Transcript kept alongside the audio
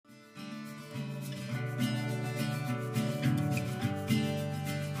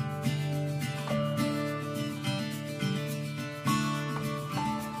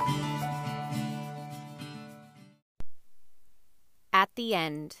At the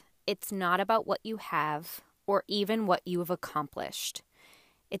end, it's not about what you have or even what you have accomplished.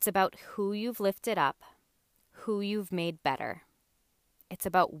 It's about who you've lifted up, who you've made better. It's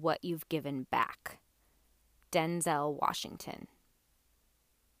about what you've given back. Denzel Washington.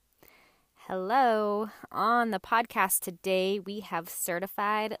 Hello. On the podcast today, we have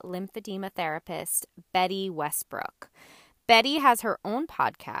certified lymphedema therapist Betty Westbrook. Betty has her own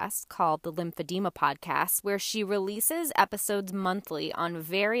podcast called the Lymphedema Podcast, where she releases episodes monthly on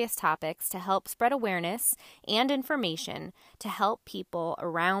various topics to help spread awareness and information to help people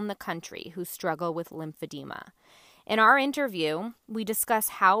around the country who struggle with lymphedema. In our interview, we discuss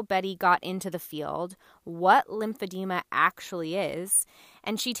how Betty got into the field, what lymphedema actually is,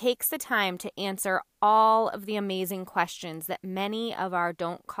 and she takes the time to answer all of the amazing questions that many of our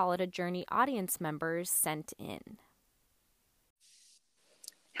Don't Call It a Journey audience members sent in.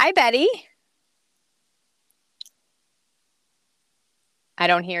 Hi, Betty. I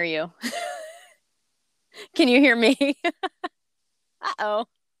don't hear you. Can you hear me? Uh-oh.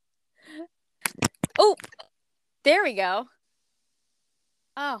 Oh, there we go.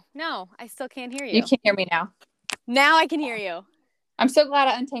 Oh, no, I still can't hear you. You can hear me now. Now I can hear you. I'm so glad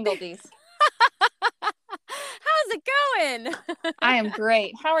I untangled these. How's it going? I am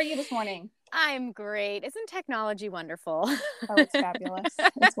great. How are you this morning? I'm great. Isn't technology wonderful? Oh, it's fabulous.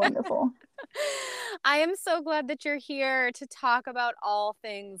 It's wonderful. I am so glad that you're here to talk about all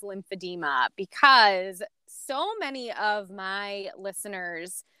things lymphedema because so many of my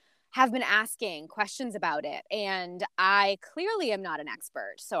listeners have been asking questions about it, and I clearly am not an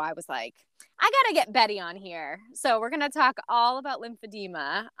expert. So I was like, I got to get Betty on here. So we're going to talk all about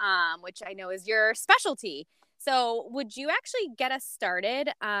lymphedema, which I know is your specialty. So would you actually get us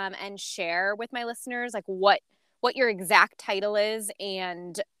started and share with my listeners like what your exact title is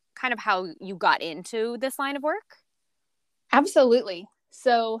and kind of how you got into this line of work? Absolutely.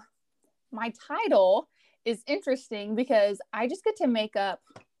 So my title is interesting because I just get to make up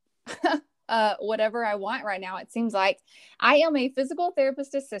whatever I want right now. It seems like I am a physical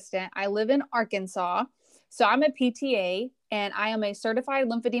therapist assistant. I live in Arkansas. So I'm a PTA and I am a certified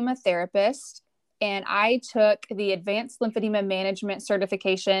lymphedema therapist. And I took the Advanced Lymphedema Management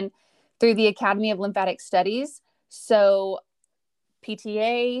certification through the Academy of Lymphatic Studies. So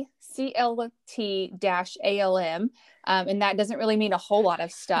PTA, CLT-ALM. And that doesn't really mean a whole lot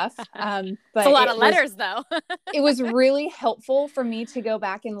of stuff. But it's a lot of letters, though. It was really helpful for me to go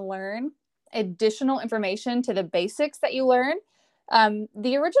back and learn additional information to the basics that you learn.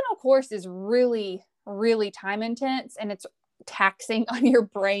 The original course is really, really time intense, and it's taxing on your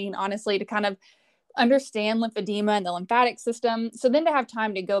brain, honestly, to kind of understand lymphedema and the lymphatic system. So then to have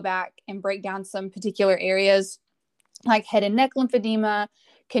time to go back and break down some particular areas like head and neck lymphedema,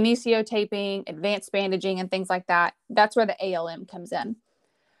 kinesiotaping, advanced bandaging, and things like that, that's where the ALM comes in.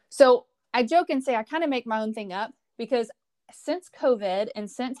 So I joke and say I kind of make my own thing up because since COVID and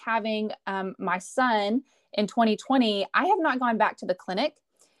since having my son in 2020, I have not gone back to the clinic.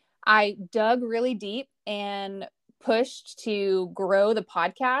 I dug really deep and pushed to grow the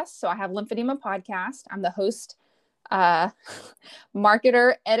podcast. So I have Lymphedema Podcast. I'm the host,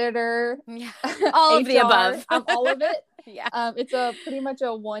 marketer, editor, all of HR. the above. I'm all of it. Yeah. It's pretty much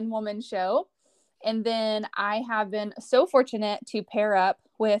a one-woman show. And then I have been so fortunate to pair up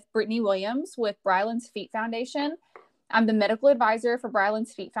with Brittany Williams with Bryland's Feet Foundation. I'm the medical advisor for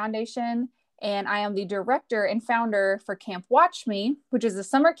Bryland's Feet Foundation, and I am the director and founder for Camp Watch Me, which is a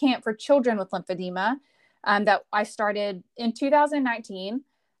summer camp for children with lymphedema that I started in 2019.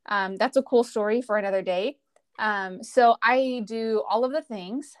 That's a cool story for another day. So I do all of the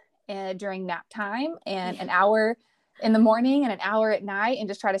things during nap time and an hour in the morning and an hour at night and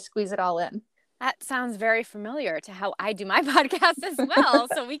just try to squeeze it all in. That sounds very familiar to how I do my podcast as well.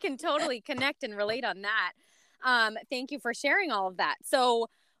 So we can totally connect and relate on that. Thank you for sharing all of that. So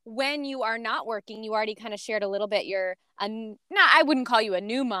when you are not working, you already kind of shared a little bit. I wouldn't call you a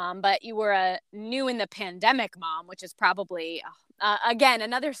new mom, but you were a new in the pandemic mom, which is probably, again,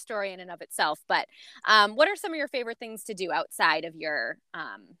 another story in and of itself. But what are some of your favorite things to do outside of your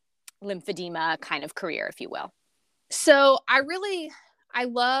lymphedema kind of career, if you will? So I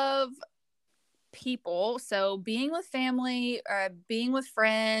love people. So being with family, being with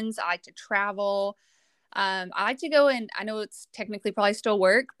friends, I like to travel. I like to go and I know it's technically probably still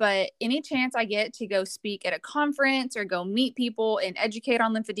work, but any chance I get to go speak at a conference or go meet people and educate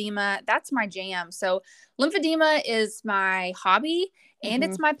on lymphedema, that's my jam. So lymphedema is my hobby and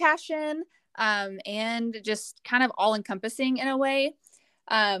it's my passion, and just kind of all encompassing in a way.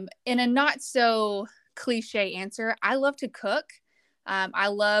 In a not so cliche answer, I love to cook. I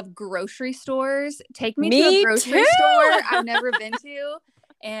love grocery stores. Take me to a Me grocery too. store I've never been to,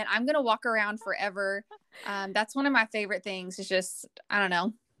 and I'm going to walk around forever. That's one of my favorite things is just, I don't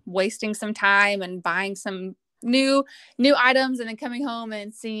know, wasting some time and buying some new items and then coming home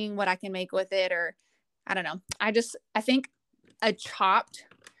and seeing what I can make with it. Or I don't know. I think a chopped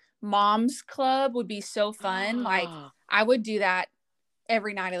mom's club would be so fun. Like I would do that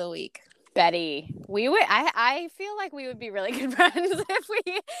every night of the week. Betty, we would. I feel like we would be really good friends if we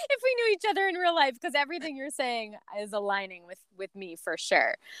knew each other in real life, because everything you're saying is aligning with me for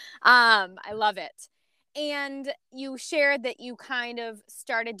sure. I love it. And you shared that you kind of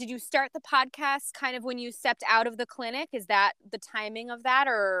started. Did you start the podcast kind of when you stepped out of the clinic? Is that the timing of that,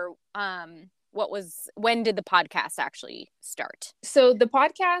 or when did the podcast actually start? So the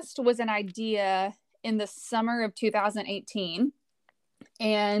podcast was an idea in the summer of 2018,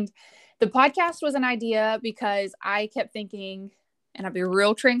 and the podcast was an idea because I kept thinking, and I'll be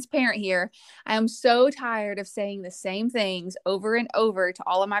real transparent here, I am so tired of saying the same things over and over to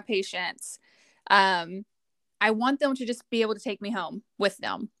all of my patients. I want them to just be able to take me home with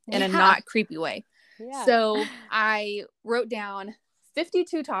them in a not creepy way. Yeah. So I wrote down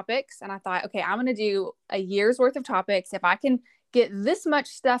 52 topics, and I thought, okay, I'm going to do a year's worth of topics. If I can get this much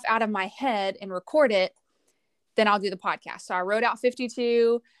stuff out of my head and record it, then I'll do the podcast. So I wrote out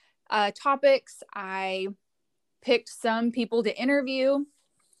 52 topics. I picked some people to interview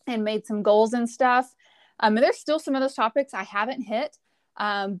and made some goals and stuff. And there's still some of those topics I haven't hit.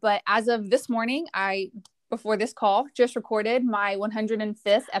 But as of this morning, before this call, just recorded my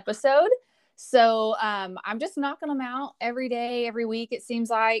 105th episode. So I'm just knocking them out every day, every week, it seems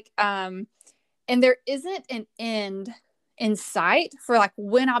like. And there isn't an end in sight for like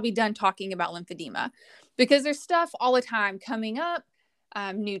when I'll be done talking about lymphedema, because there's stuff all the time coming up,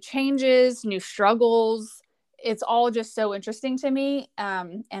 new changes, new struggles. It's all just so interesting to me.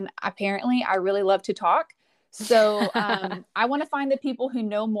 And apparently I really love to talk. So I want to find the people who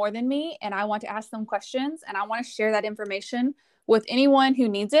know more than me, and I want to ask them questions, and I want to share that information with anyone who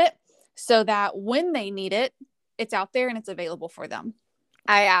needs it, so that when they need it, it's out there and it's available for them.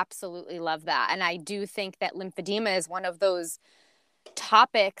 I absolutely love that. And I do think that lymphedema is one of those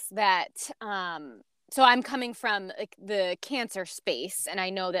topics that, so I'm coming from like the cancer space, and I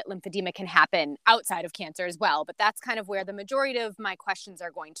know that lymphedema can happen outside of cancer as well, but that's kind of where the majority of my questions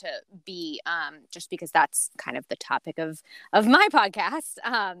are going to be, just because that's kind of the topic of my podcast.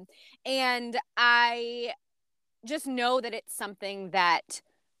 And I just know that it's something that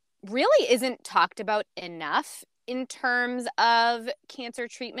really isn't talked about enough in terms of cancer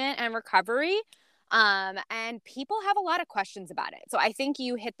treatment and recovery. And people have a lot of questions about it. So I think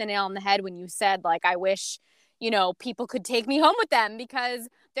you hit the nail on the head when you said, like, I wish, people could take me home with them, because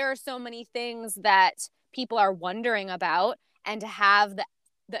there are so many things that people are wondering about, and to have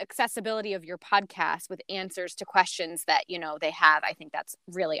the accessibility of your podcast with answers to questions that, they have, I think that's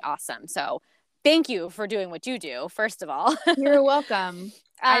really awesome. So thank you for doing what you do, first of all. You're welcome.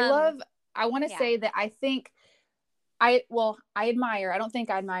 I want to say that I know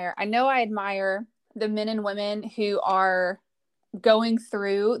I admire the men and women who are going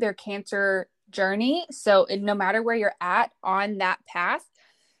through their cancer journey. So no matter where you're at on that path,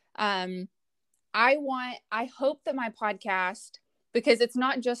 I hope that my podcast, because it's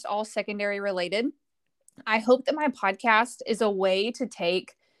not just all secondary related, I hope that my podcast is a way to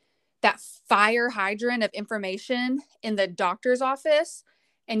take that fire hydrant of information in the doctor's office,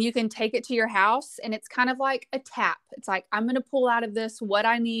 and you can take it to your house, and it's kind of like a tap. It's like, I'm going to pull out of this what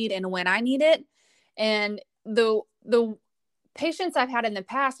I need and when I need it. And the patients I've had in the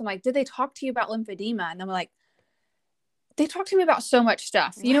past, I'm like, did they talk to you about lymphedema? And I'm like, they talked to me about so much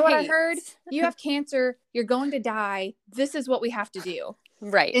stuff. You know what I heard? You have cancer. You're going to die. This is what we have to do.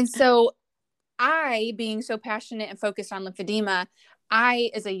 Right. And so I, being so passionate and focused on lymphedema,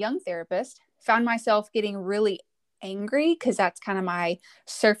 I, as a young therapist, found myself getting really angry, because that's kind of my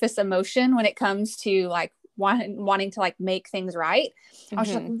surface emotion when it comes to like wanting to like make things right. Mm-hmm. I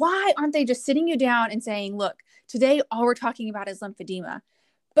was like, why aren't they just sitting you down and saying, look, today all we're talking about is lymphedema,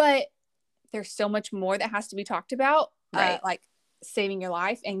 but there's so much more that has to be talked about, right? Like saving your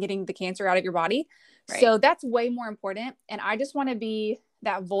life and getting the cancer out of your body. Right. So that's way more important. And I just want to be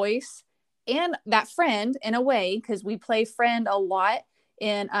that voice and that friend in a way, because we play friend a lot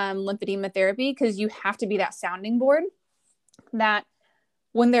in lymphedema therapy, because you have to be that sounding board that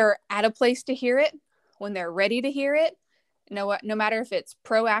when they're at a place to hear it, when they're ready to hear it, no matter if it's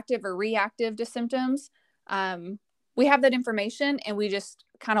proactive or reactive to symptoms, we have that information and we just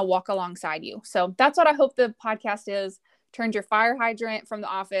kind of walk alongside you. So that's what I hope the podcast is. Turns your fire hydrant from the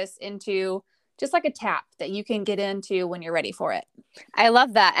office into just like a tap that you can get into when you're ready for it. I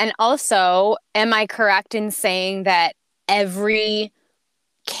love that. And also, am I correct in saying that every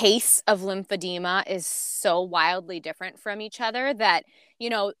case of lymphedema is so wildly different from each other that,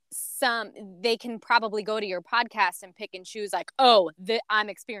 they can probably go to your podcast and pick and choose like, I'm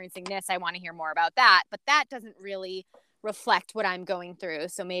experiencing this. I want to hear more about that. But that doesn't really reflect what I'm going through.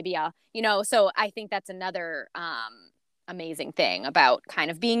 So maybe so I think that's another amazing thing about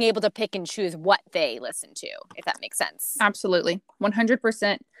kind of being able to pick and choose what they listen to, if that makes sense. Absolutely.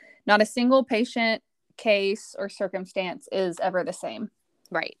 100%. Not a single patient, case, or circumstance is ever the same.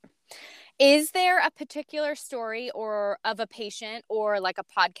 Right. Is there a particular story or of a patient or like a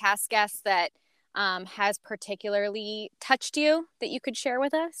podcast guest that has particularly touched you that you could share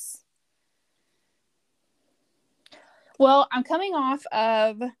with us? Well, I'm coming off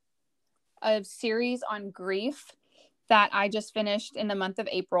of a series on grief that I just finished in the month of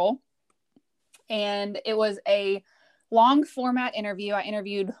April. And it was a long format interview. I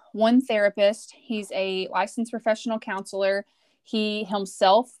interviewed one therapist. He's a licensed professional counselor. He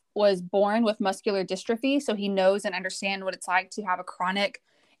himself was born with muscular dystrophy, so he knows and understands what it's like to have a chronic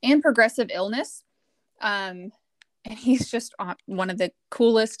and progressive illness. And he's just one of the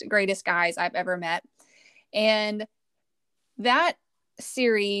coolest, greatest guys I've ever met. And that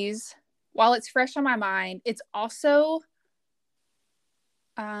series, while it's fresh on my mind, it's also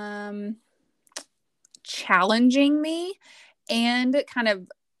challenging me and kind of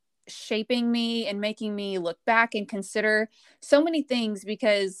shaping me and making me look back and consider so many things,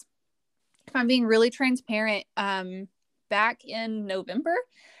 because if I'm being really transparent, back in November,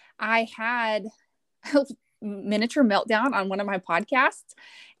 I had a miniature meltdown on one of my podcasts,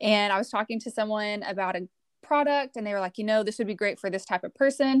 and I was talking to someone about a product, and they were like, this would be great for this type of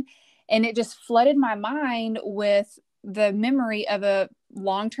person. And it just flooded my mind with the memory of a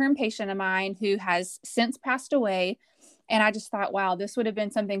long-term patient of mine who has since passed away. And I just thought, wow, this would have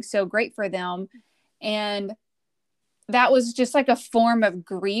been something so great for them. And that was just like a form of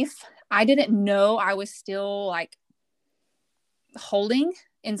grief. I didn't know I was still like holding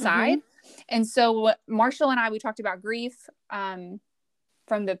inside. Mm-hmm. And so Marshall and I, we talked about grief from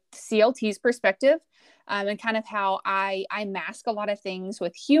the CLT's perspective, and kind of how I mask a lot of things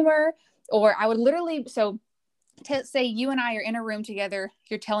with humor, or I would literally, say you and I are in a room together,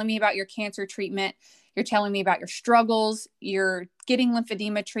 you're telling me about your cancer treatment, you're telling me about your struggles, you're getting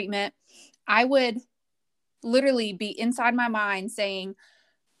lymphedema treatment. I would literally be inside my mind saying,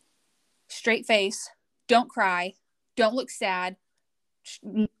 straight face, don't cry, don't look sad,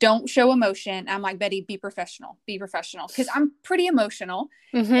 don't show emotion. I'm like, Betty, be professional, because I'm pretty emotional.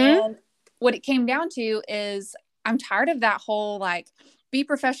 Mm-hmm. And what it came down to is I'm tired of that whole like, be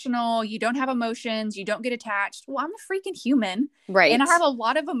professional, you don't have emotions, you don't get attached. Well, I'm a freaking human. Right. And I have a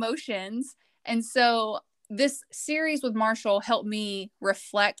lot of emotions. And so this series with Marshall helped me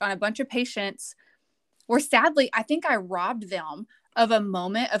reflect on a bunch of patients where sadly, I think I robbed them of a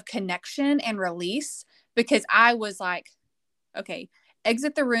moment of connection and release, because I was like, okay,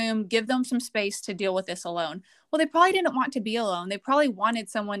 exit the room, give them some space to deal with this alone. Well, they probably didn't want to be alone. They probably wanted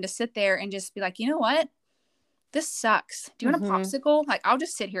someone to sit there and just be like, you know what? This sucks. Do you want a popsicle? Like, I'll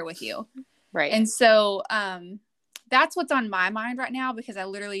just sit here with you. Right. And so that's what's on my mind right now, because I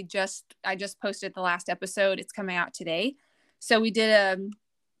literally just posted the last episode. It's coming out today. So we did a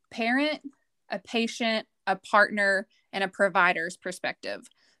parent, a patient, a partner, and a provider's perspective.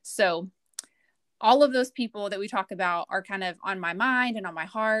 So all of those people that we talk about are kind of on my mind and on my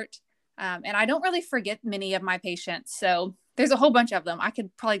heart. And I don't really forget many of my patients. So there's a whole bunch of them. I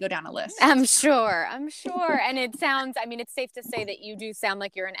could probably go down a list. I'm sure. And it sounds, it's safe to say that you do sound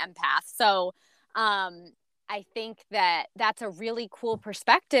like you're an empath. So I think that that's a really cool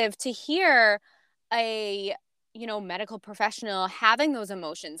perspective to hear a, medical professional having those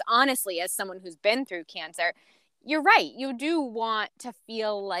emotions. Honestly, as someone who's been through cancer, you're right. You do want to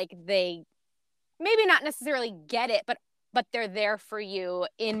feel like they maybe not necessarily get it, but they're there for you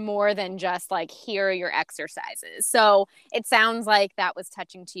in more than just like, here are your exercises. So it sounds like that was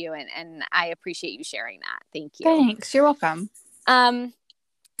touching to you, and I appreciate you sharing that. Thank you. Thanks. You're welcome.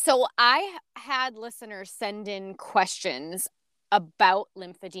 So I had listeners send in questions about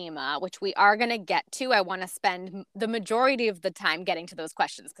lymphedema, which we are going to get to. I want to spend the majority of the time getting to those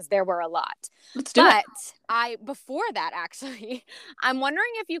questions because there were a lot. Let's do it. Before that, actually, I'm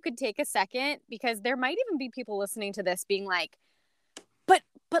wondering if you could take a second, because there might even be people listening to this being like, but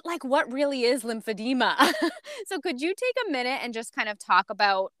like, what really is lymphedema? So could you take a minute and just kind of talk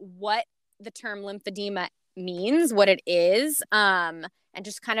about what the term lymphedema means, what it is, and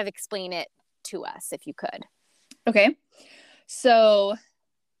just kind of explain it to us if you could. Okay. So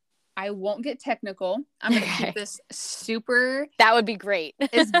I won't get technical. I'm going to keep this super. That would be great.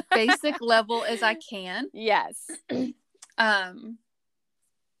 As basic level as I can. Yes.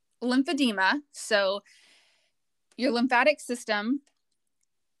 Lymphedema. So your lymphatic system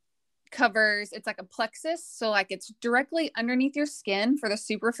covers, it's like a plexus. So like it's directly underneath your skin for the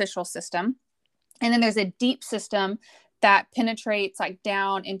superficial system. And then there's a deep system that penetrates like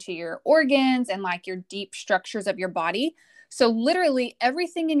down into your organs and like your deep structures of your body. So literally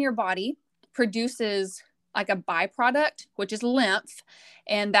everything in your body produces like a byproduct, which is lymph.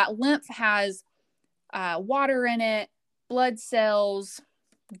 And that lymph has water in it, blood cells,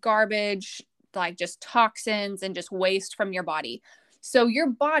 garbage, like just toxins and just waste from your body. So your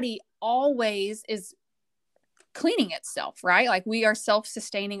body always is cleaning itself, right? Like we are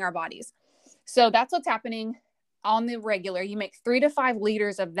self-sustaining our bodies. So that's what's happening on the regular. You make 3 to 5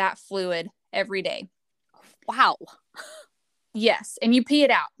 liters of that fluid every day. Wow. Yes. And you pee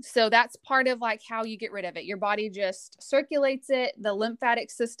it out. So that's part of like how you get rid of it. Your body just circulates it. The lymphatic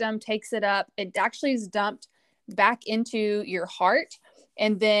system takes it up. It actually is dumped back into your heart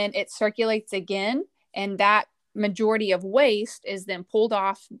and then it circulates again. And that majority of waste is then pulled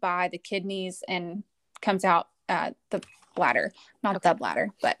off by the kidneys and comes out the bladder, not the bladder,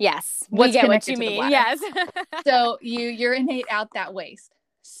 but yes, we get what you mean. Yes. So you urinate out that waste.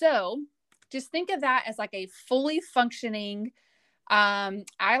 So just think of that as like a fully functioning, I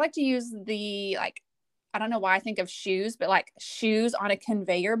like to use the, like, I don't know why I think of shoes, but like shoes on a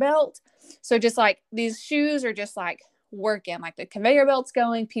conveyor belt. So just like these shoes are just like working, like the conveyor belt's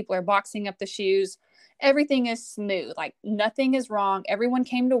going, people are boxing up the shoes. Everything is smooth. Like nothing is wrong. Everyone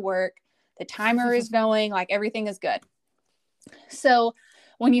came to work. The timer is going, like everything is good. So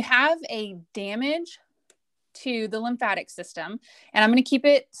when you have a damage to the lymphatic system, and I'm going to keep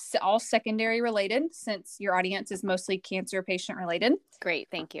it all secondary related since your audience is mostly cancer patient related. Great.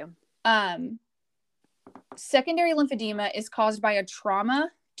 Thank you. Secondary lymphedema is caused by a trauma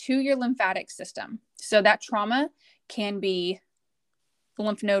to your lymphatic system. So that trauma can be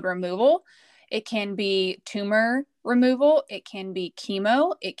lymph node removal. It can be tumor removal. It can be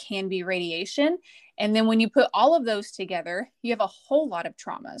chemo. It can be radiation. And then when you put all of those together, you have a whole lot of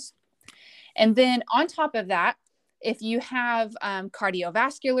traumas. And then on top of that, if you have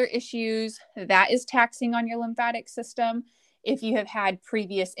cardiovascular issues, that is taxing on your lymphatic system. If you have had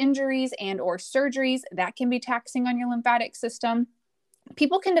previous injuries and or surgeries, that can be taxing on your lymphatic system.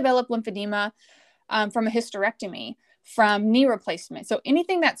 People can develop lymphedema from a hysterectomy, from knee replacement. So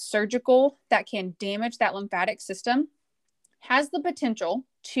anything that's surgical that can damage that lymphatic system has the potential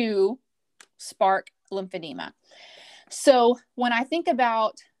to spark lymphedema. So when I think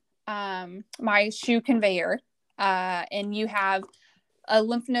about my shoe conveyor and you have a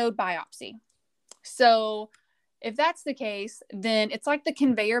lymph node biopsy. So if that's the case, then it's like the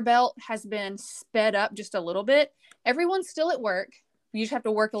conveyor belt has been sped up just a little bit. Everyone's still at work. You just have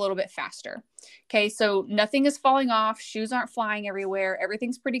to work a little bit faster. Okay, so nothing is falling off. Shoes aren't flying everywhere.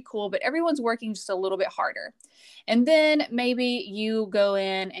 Everything's pretty cool, but everyone's working just a little bit harder. And then maybe you go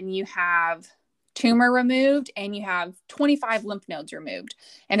in and you have tumor removed and you have 25 lymph nodes removed,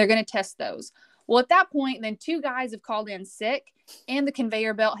 and they're going to test those. Well, at that point, then 2 guys have called in sick and the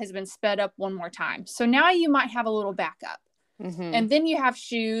conveyor belt has been sped up one more time. So now you might have a little backup. Mm-hmm. And then you have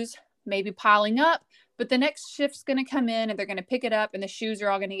shoes maybe piling up, but the next shift's going to come in and they're going to pick it up and the shoes are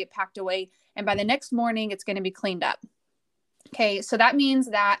all going to get packed away. And by the next morning, it's going to be cleaned up. Okay, so that means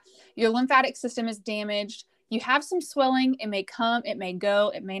that your lymphatic system is damaged. You have some swelling. It may come, it may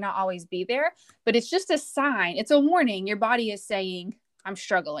go, it may not always be there, but it's just a sign. It's a warning. Your body is saying, I'm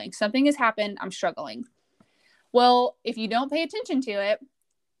struggling. Something has happened. I'm struggling. Well, if you don't pay attention to it,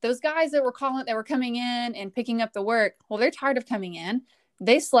 those guys that were coming in and picking up the work, well, they're tired of coming in.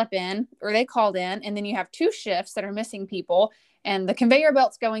 They slept in or they called in, and then you have 2 shifts that are missing people, and the conveyor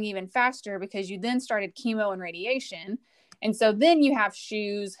belt's going even faster because you then started chemo and radiation. And so then you have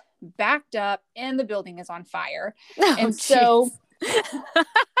shoes backed up and the building is on fire. Oh, and so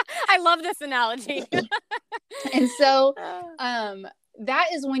I love this analogy. And so that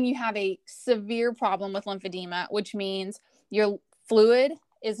is when you have a severe problem with lymphedema, which means your fluid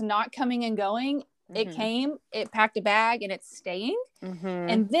is not coming and going. It came, it packed a bag, and it's staying. Mm-hmm.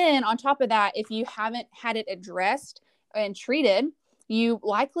 And then on top of that, if you haven't had it addressed and treated, you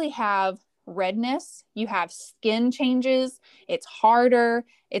likely have redness, you have skin changes, it's harder,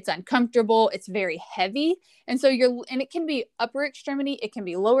 it's uncomfortable, it's very heavy. And so and it can be upper extremity, it can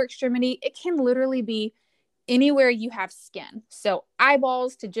be lower extremity, it can literally be anywhere you have skin. So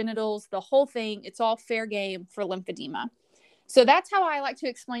eyeballs to genitals, the whole thing, it's all fair game for lymphedema. So that's how I like to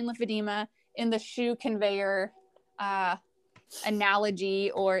explain lymphedema in the shoe conveyor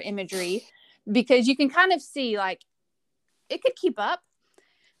analogy or imagery, because you can kind of see like it could keep up,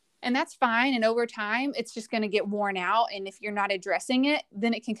 and that's fine. And over time, it's just going to get worn out. And if you're not addressing it,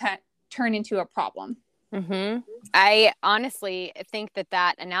 then it can kind of turn into a problem. Mm-hmm. I honestly think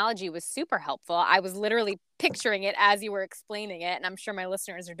that analogy was super helpful. I was literally picturing it as you were explaining it, and I'm sure my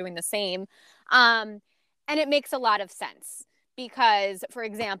listeners are doing the same. And it makes a lot of sense because, for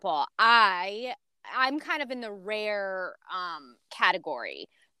example, I'm kind of in the rare category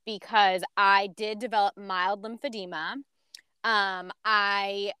because I did develop mild lymphedema.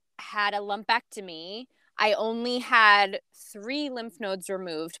 I had a lumpectomy. I only had 3 lymph nodes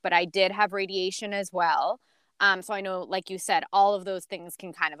removed, but I did have radiation as well. So I know, like you said, all of those things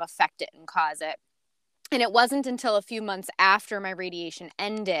can kind of affect it and cause it. And it wasn't until a few months after my radiation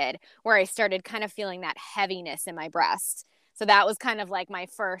ended where I started kind of feeling that heaviness in my breast. So that was kind of like my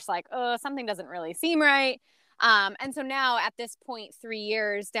first, like, oh, something doesn't really seem right. And so now at this point, 3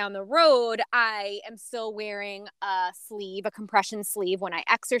 years down the road, I am still wearing a sleeve, a compression sleeve when I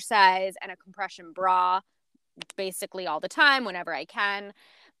exercise, and a compression bra basically all the time whenever I can.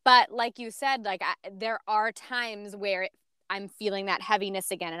 But like you said, like there are times where I'm feeling that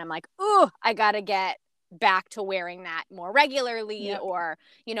heaviness again, and I'm like, oh, I got to get back to wearing that more regularly. Yep. Or,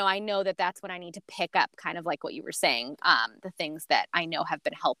 I know that that's when I need to pick up, kind of like what you were saying, the things that I know have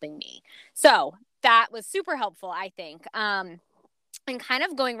been helping me. So that was super helpful, I think. And kind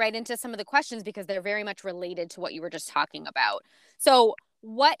of going right into some of the questions because they're very much related to what you were just talking about. So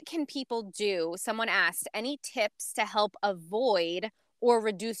what can people do? Someone asked, any tips to help avoid or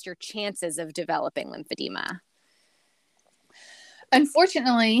reduce your chances of developing lymphedema?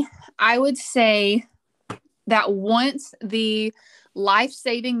 Unfortunately, I would say that once the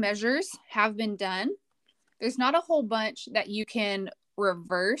life-saving measures have been done, there's not a whole bunch that you can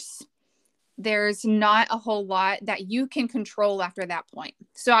reverse. There's not a whole lot that you can control after that point.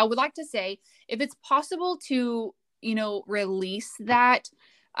 So I would like to say, if it's possible to, release that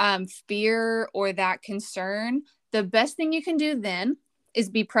fear or that concern, the best thing you can do then is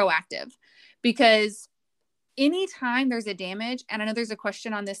be proactive. Because anytime there's a damage, and I know there's a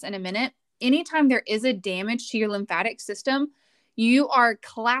question on this in a minute, anytime there is a damage to your lymphatic system, you are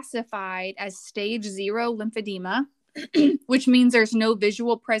classified as stage 0 lymphedema, which means there's no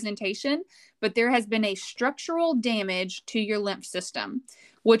visual presentation, but there has been a structural damage to your lymph system,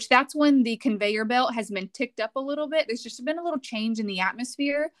 which that's when the conveyor belt has been ticked up a little bit. There's just been a little change in the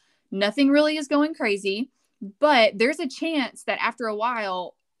atmosphere. Nothing really is going crazy, but there's a chance that after a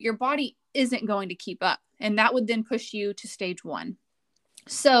while, your body isn't going to keep up. And that would then push you to stage 1.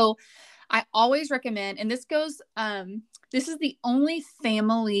 So I always recommend, and this is the only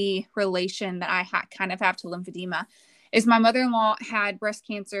family relation that I kind of have to lymphedema, is my mother-in-law had breast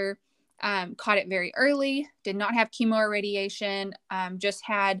cancer, caught it very early, did not have chemo or radiation, just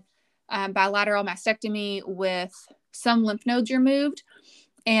had bilateral mastectomy with some lymph nodes removed.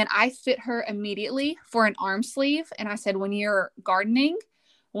 And I fit her immediately for an arm sleeve. And I said, when you're gardening,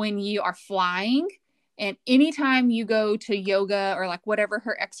 when you are flying, and anytime you go to yoga or like whatever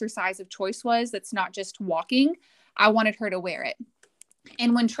her exercise of choice was, that's not just walking, I wanted her to wear it.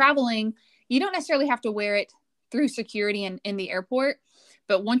 And when traveling, you don't necessarily have to wear it through security in the airport.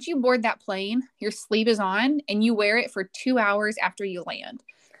 But once you board that plane, your sleeve is on and you wear it for 2 hours after you land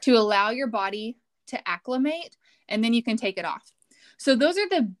to allow your body to acclimate, and then you can take it off. So those are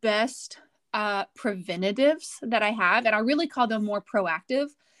the best preventatives that I have. And I really call them more proactive,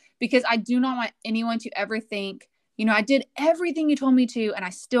 because I do not want anyone to ever think, I did everything you told me to and I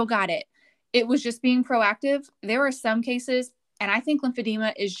still got it. It was just being proactive. There are some cases, and I think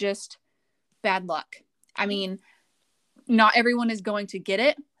lymphedema is just bad luck. I mean, not everyone is going to get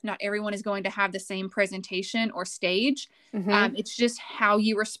it. Not everyone is going to have the same presentation or stage. Mm-hmm. It's just how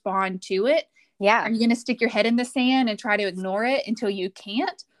you respond to it. Yeah. Are you going to stick your head in the sand and try to ignore it until you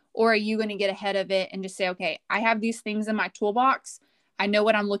can't? Or are you going to get ahead of it and just say, okay, I have these things in my toolbox. I know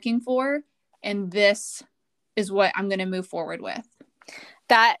what I'm looking for, and this is what I'm going to move forward with.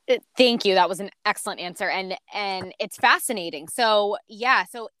 Thank you. That was an excellent answer. And it's fascinating. So yeah.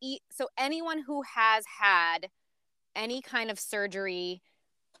 So anyone who has had any kind of surgery,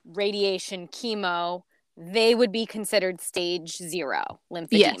 radiation, chemo, they would be considered stage 0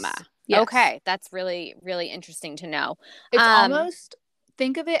 lymphedema. Yes. Okay. That's really, really interesting to know. It's almost,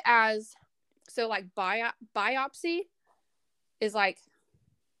 think of it as, so like biopsy is like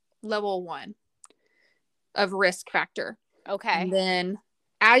level 1 of risk factor. Okay. And then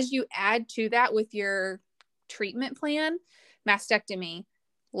as you add to that with your treatment plan, mastectomy,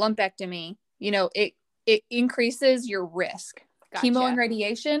 lumpectomy, it increases your risk. Gotcha. Chemo and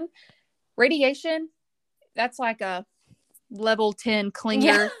radiation, that's like a level 10 Yeah.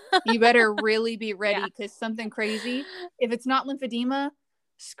 clinger. You better really be ready Yeah. because something crazy. If it's not lymphedema,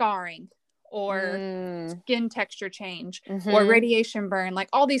 scarring or Mm. skin texture change or Mm-hmm. radiation burn, like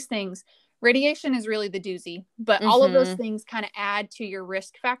all these things. Radiation is really the doozy, but all of those Mm-hmm. things kind of add to your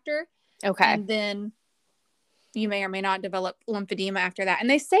risk factor. Okay. And then you may or may not develop lymphedema after that. And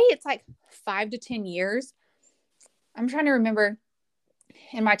they say it's like 5 to 10 years. I'm trying to remember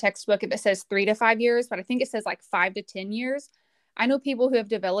in my textbook if it says 3 to 5 years, but I think it says like 5 to 10 years. I know people who have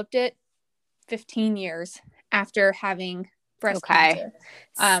developed it 15 years after having breast Okay.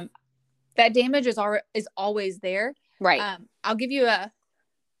 cancer. That damage is always there. Right. I'll give you a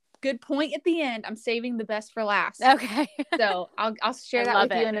good point at the end. I'm saving the best for last. Okay. So I'll share I that love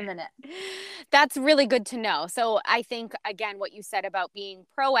with you it. in a minute. That's really good to know. So I think, again, what you said about being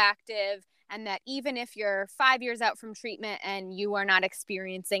proactive, and that even if you're 5 years out from treatment and you are not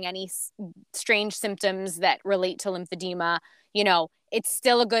experiencing any strange symptoms that relate to lymphedema, it's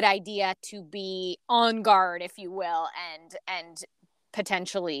still a good idea to be on guard, if you will, and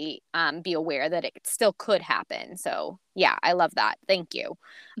potentially be aware that it still could happen. So yeah, I love that. Thank you.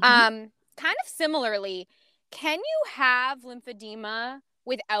 Mm-hmm. Kind of similarly, can you have lymphedema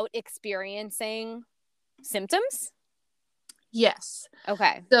without experiencing symptoms? Yes.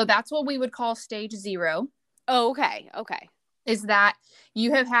 Okay. So that's what we would call stage 0. Oh, okay. Okay. Is that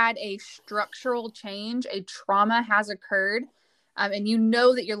you have had a structural change, a trauma has occurred, and you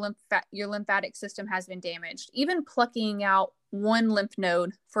know that your lymphatic system has been damaged, even plucking out one lymph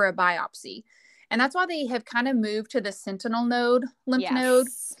node for a biopsy. And that's why they have kind of moved to the sentinel node lymph node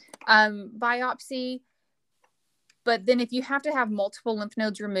Yes. biopsy. But then if you have to have multiple lymph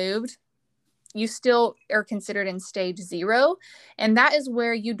nodes removed, you still are considered in stage 0. And that is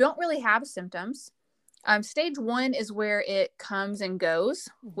where you don't really have symptoms. Stage 1 is where it comes and goes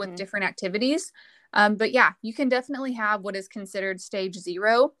with different activities. But yeah, you can definitely have what is considered stage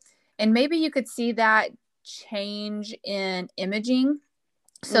 0. And maybe you could see that change in imaging.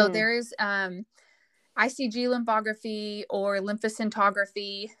 So there's ICG lymphography or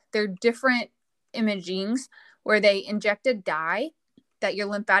lymphoscintigraphy. They're different imagings where they inject a dye that your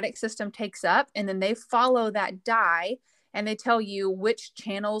lymphatic system takes up, and then they follow that dye and they tell you which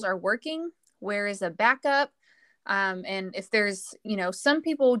channels are working, where is a backup. And if there's, some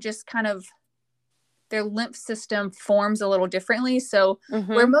people just kind of, their lymph system forms a little differently. So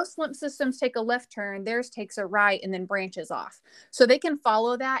where most lymph systems take a left turn, theirs takes a right and then branches off. So they can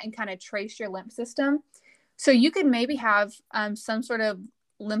follow that and kind of trace your lymph system. So you could maybe have some sort of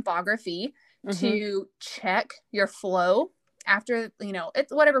lymphography to check your flow after, at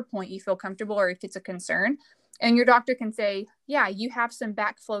whatever point you feel comfortable or if it's a concern. And your doctor can say, yeah, you have some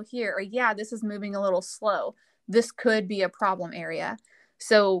backflow here, or yeah, this is moving a little slow. This could be a problem area.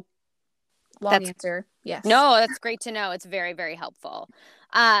 So answer, yes. No, that's great to know. It's very, very helpful.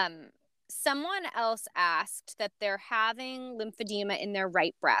 Someone else asked that they're having lymphedema in their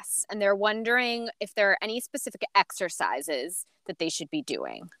right breast, and they're wondering if there are any specific exercises that they should be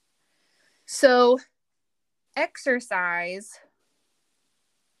doing. So exercise,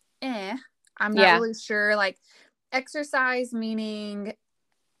 I'm not really sure. Like exercise meaning,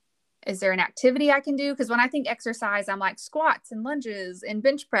 is there an activity I can do? Because when I think exercise, I'm like squats and lunges and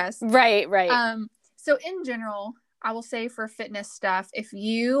bench press. Right. So in general, I will say for fitness stuff, if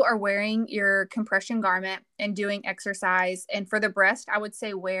you are wearing your compression garment and doing exercise, and for the breast, I would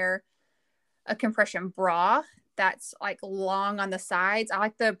say wear a compression bra that's like long on the sides. I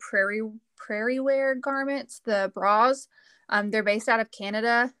like the prairie wear garments, the bras. They're based out of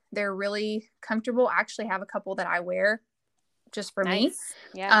Canada. They're really comfortable. I actually have a couple that I wear just for me.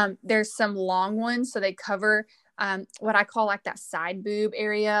 Yeah. There's some long ones, so they cover what I call like that side boob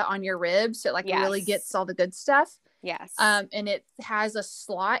area on your ribs. So it really gets all the good stuff. Yes. And it has a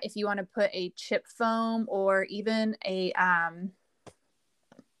slot if you want to put a chip foam or even a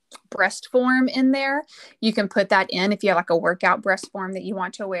breast form in there. You can put that in if you have like a workout breast form that you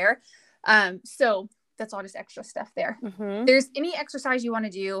want to wear. So that's all just extra stuff there. There's any exercise you want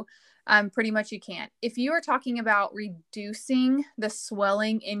to do, pretty much you can. If you are talking about reducing the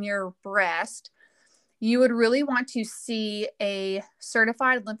swelling in your breast, you would really want to see a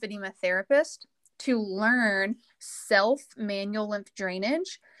certified lymphedema therapist to learn self-manual lymph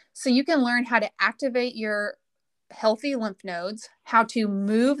drainage. So you can learn how to activate your healthy lymph nodes, how to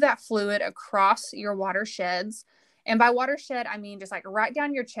move that fluid across your watersheds. And by watershed, I mean just like right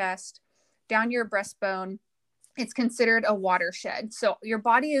down your chest, down your breastbone. It's considered a watershed. So your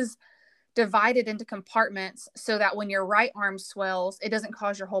body is divided into compartments so that when your right arm swells, it doesn't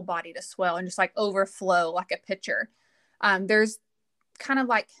cause your whole body to swell and just like overflow like a pitcher. There's kind of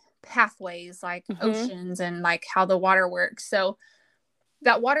like pathways like oceans and like how the water works. So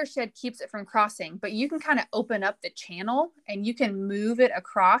that watershed keeps it from crossing, but you can kind of open up the channel and you can move it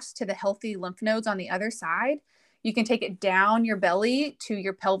across to the healthy lymph nodes on the other side. You can take it down your belly to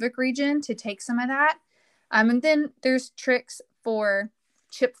your pelvic region to take some of that. And then there's tricks for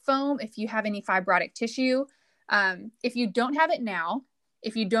chip foam if you have any fibrotic tissue. If you don't have it now,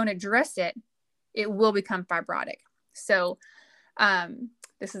 if you don't address it, it will become fibrotic. So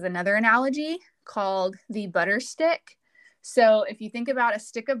this is another analogy called the butter stick. So if you think about a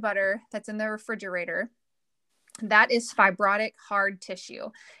stick of butter that's in the refrigerator, that is fibrotic hard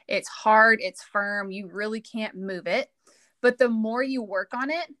tissue. It's hard, it's firm, you really can't move it. But the more you work on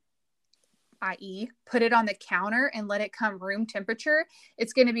it, i.e., put it on the counter and let it come room temperature,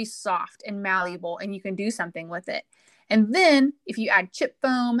 it's going to be soft and malleable and you can do something with it. And then if you add chip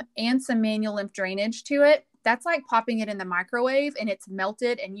foam and some manual lymph drainage to it, that's like popping it in the microwave and it's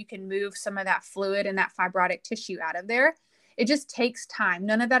melted and you can move some of that fluid and that fibrotic tissue out of there. It just takes time.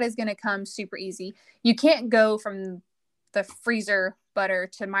 None of that is going to come super easy. You can't go from the freezer butter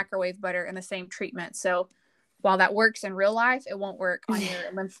to microwave butter in the same treatment. So while that works in real life, it won't work on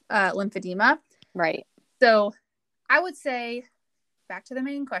your lymphedema. Right. So I would say, back to the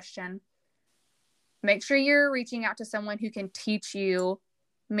main question, make sure you're reaching out to someone who can teach you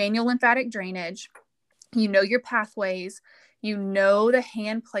manual lymphatic drainage. You know your pathways, you know the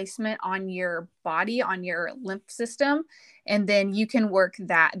hand placement on your body, on your lymph system, and then you can work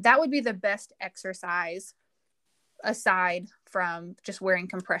that. That would be the best exercise aside from just wearing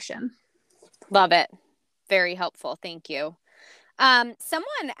compression. Love it. Very helpful. Thank you.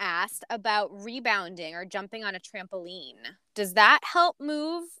 Someone asked about rebounding or jumping on a trampoline. Does that help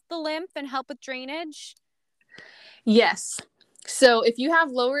move the lymph and help with drainage? Yes. So if you have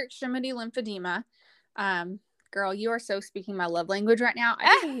lower extremity lymphedema, girl, you are so speaking my love language right now.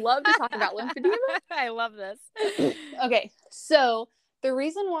 I just love to talk about lymphedema. I love this. Okay. So the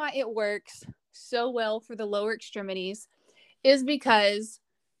reason why it works so well for the lower extremities is because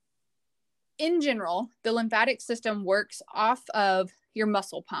in general, the lymphatic system works off of your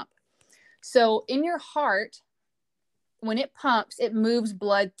muscle pump. So in your heart, when it pumps, it moves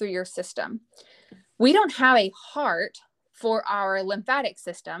blood through your system. We don't have a heart for our lymphatic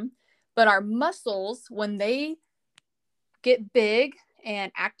system, but our muscles, when they get big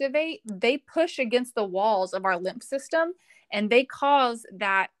and activate, they push against the walls of our lymph system and they cause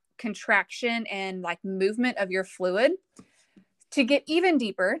that contraction and like movement of your fluid. To get even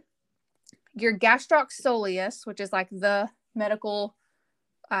deeper, your gastroc soleus, which is like the medical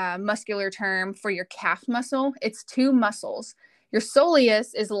muscular term for your calf muscle, it's two muscles. Your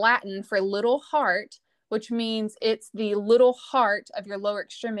soleus is Latin for little heart, which means it's the little heart of your lower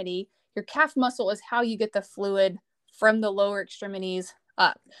extremity. Your calf muscle is how you get the fluid from the lower extremities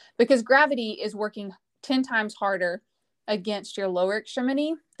up, because gravity is working 10 times harder against your lower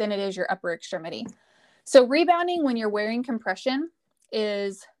extremity than it is your upper extremity. So rebounding when you're wearing compression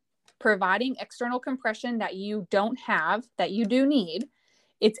is providing external compression that you don't have, that you do need.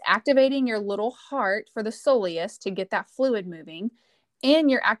 It's activating your little heart for the soleus to get that fluid moving, and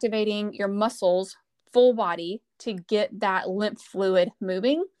you're activating your muscles full body to get that lymph fluid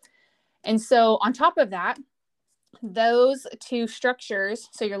moving. And so on top of that, those two structures,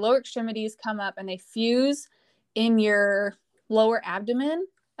 so your lower extremities come up and they fuse in your lower abdomen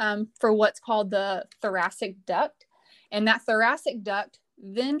for what's called the thoracic duct. And that thoracic duct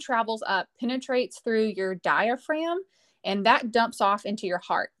then travels up, penetrates through your diaphragm, and that dumps off into your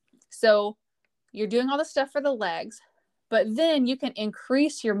heart. So you're doing all the stuff for the legs, but then you can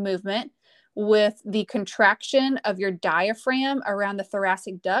increase your movement with the contraction of your diaphragm around the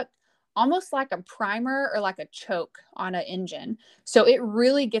thoracic duct, almost like a primer or like a choke on an engine. So it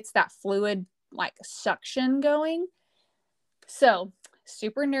really gets that fluid like suction going. So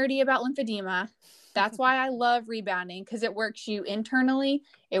super nerdy about lymphedema. That's why I love rebounding, because it works you internally,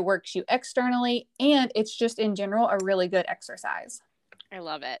 it works you externally, and it's just in general a really good exercise. I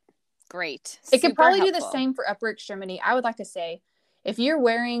love it. Great. It could probably do the same for upper extremity. I would like to say, if you're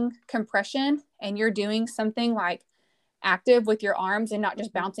wearing compression and you're doing something like active with your arms and not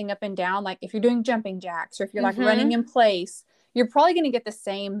just bouncing up and down, like if you're doing jumping jacks or if you're like running in place, you're probably going to get the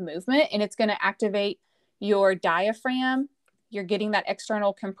same movement, and it's going to activate your diaphragm. You're getting that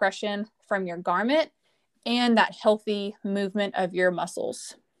external compression from your garment and that healthy movement of your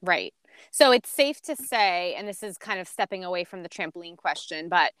muscles. Right. So it's safe to say, and this is kind of stepping away from the trampoline question,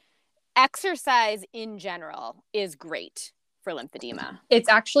 but exercise in general is great for lymphedema. It's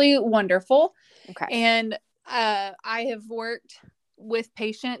actually wonderful. Okay. And I have worked with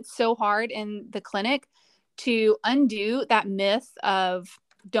patients so hard in the clinic to undo that myth of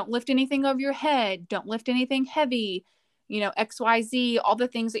don't lift anything over your head. Don't lift anything heavy, XYZ, all the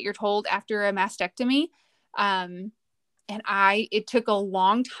things that you're told after a mastectomy. It took a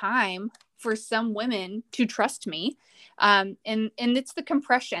long time for some women to trust me. And it's the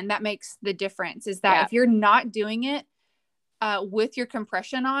compression that makes the difference, is that if you're not doing it with your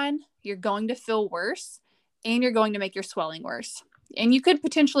compression on, you're going to feel worse and you're going to make your swelling worse. And you could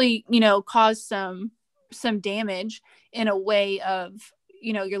potentially, cause some damage in a way of,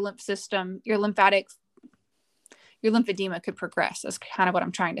 your lymph system, your lymphedema could progress. That's kind of what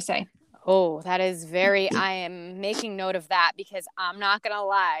I'm trying to say. Oh, that is I am making note of that, because I'm not going to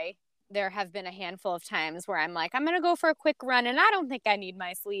lie. There have been a handful of times where I'm like, I'm going to go for a quick run and I don't think I need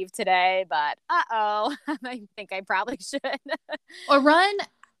my sleeve today, but I think I probably should. A run,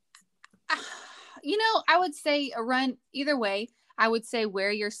 I would say a run either way. I would say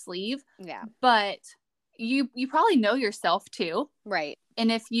wear your sleeve. Yeah. But you probably know yourself too. Right.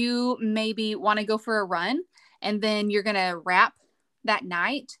 And if you maybe want to go for a run and then you're going to wrap that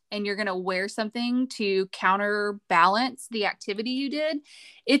night and you're going to wear something to counterbalance the activity you did,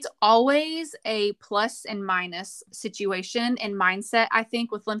 it's always a plus and minus situation and mindset, I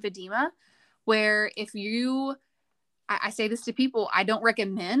think, with lymphedema, where if I say this to people, I don't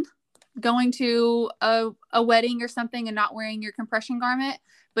recommend going to a wedding or something and not wearing your compression garment.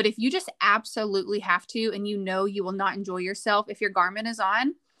 But if you just absolutely have to, and you will not enjoy yourself if your garment is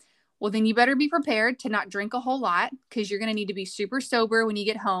on, well, then you better be prepared to not drink a whole lot, because you're going to need to be super sober when you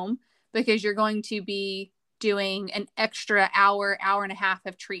get home, because you're going to be doing an extra hour and a half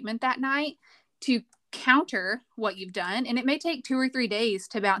of treatment that night to counter what you've done. And it may take 2 or 3 days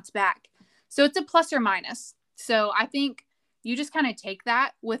to bounce back. So it's a plus or minus. So I think you just kind of take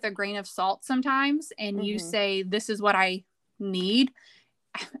that with a grain of salt sometimes, and you say, this is what I need.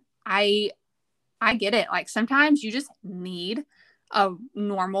 I get it. Like, sometimes you just need a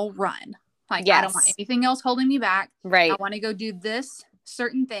normal run. Like, I don't want anything else holding me back. Right. I want to go do this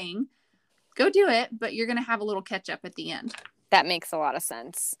certain thing. Go do it, but you're going to have a little catch up at the end. That makes a lot of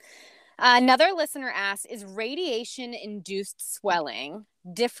sense. Another listener asks, is radiation-induced swelling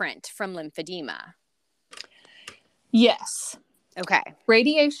different from lymphedema? Yes. Okay.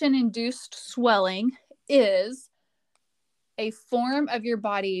 Radiation-induced swelling is a form of your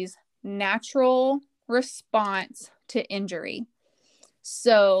body's natural response to injury.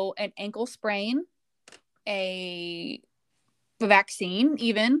 So an ankle sprain, a vaccine,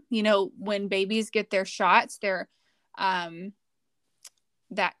 even, when babies get their shots, their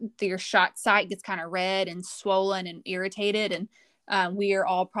shot site gets kind of red and swollen and irritated. And we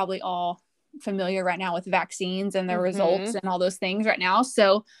are probably all familiar right now with vaccines and their results and all those things right now.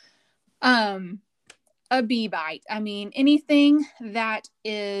 So a bee bite, anything that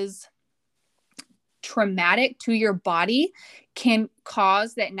is traumatic to your body can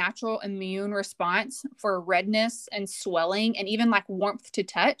cause that natural immune response for redness and swelling and even like warmth to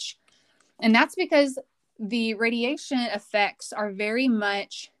touch. And that's because the radiation effects are very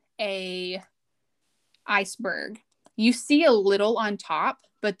much a iceberg. You see a little on top,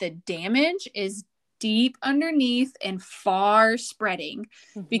 but the damage is deep underneath and far spreading,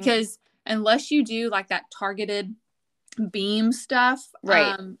 because unless you do like that targeted beam stuff,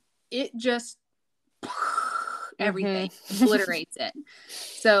 right, it just everything obliterates it.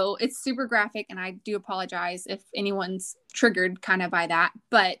 So it's super graphic, and I do apologize if anyone's triggered kind of by that,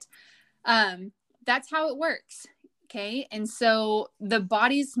 but that's how it works. Okay. And so the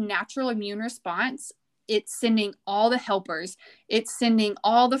body's natural immune response, it's sending all the helpers, it's sending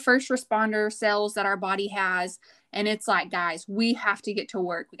all the first responder cells that our body has. And it's like, guys, we have to get to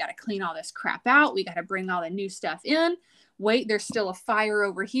work. We got to clean all this crap out. We got to bring all the new stuff in. Wait, there's still a fire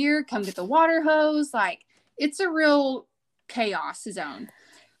over here. Come get the water hose. Like, it's a real chaos zone.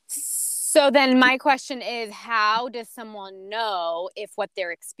 So then my question is, how does someone know if what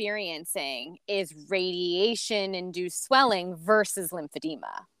they're experiencing is radiation-induced swelling versus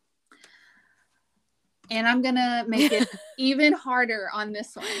lymphedema? And I'm going to make it even harder on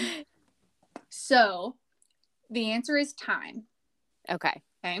this one. So the answer is time. Okay.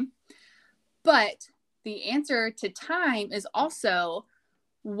 But the answer to time is also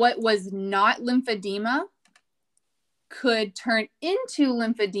what was not lymphedema could turn into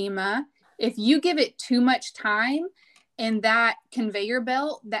lymphedema if you give it too much time, and that conveyor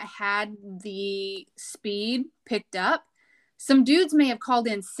belt that had the speed picked up. Some dudes may have called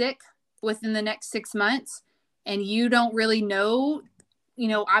in sick within the next 6 months, and you don't really know,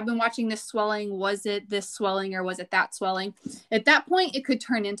 I've been watching this swelling. Was it this swelling or was it that swelling? At that point, it could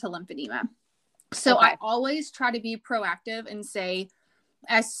turn into lymphedema. So I always try to be proactive and say,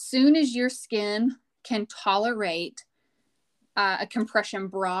 as soon as your skin can tolerate a compression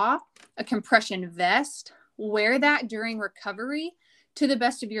bra, a compression vest. Wear that during recovery to the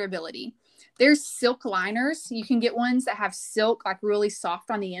best of your ability. There's silk liners. You can get ones that have silk, like really soft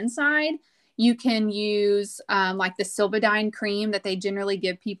on the inside. You can use like the Silvadine cream that they generally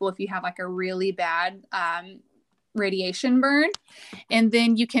give people if you have like a really bad radiation burn. And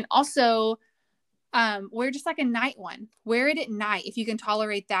then you can also wear just like a night one. Wear it at night if you can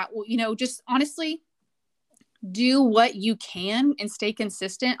tolerate that. You know, just honestly do what you can and stay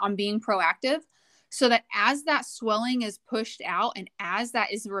consistent on being proactive so that as that swelling is pushed out and as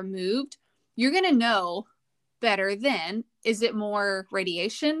that is removed, you're going to know better then, is it more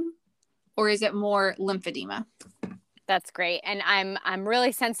radiation or is it more lymphedema? That's great. And I'm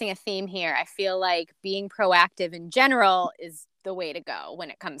really sensing a theme here. I feel like being proactive in general is the way to go when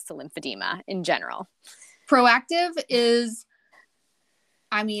it comes to lymphedema in general. Proactive is,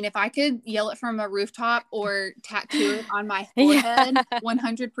 I mean, if I could yell it from a rooftop or tattoo it on my forehead,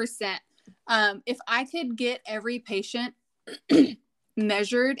 100%. If I could get every patient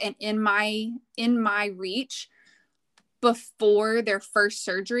measured and in my reach before their first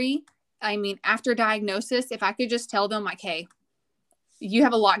surgery, I mean, after diagnosis, if I could just tell them like, hey, you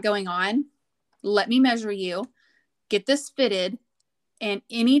have a lot going on. Let me measure you, get this fitted. And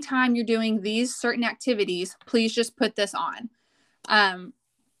anytime you're doing these certain activities, please just put this on.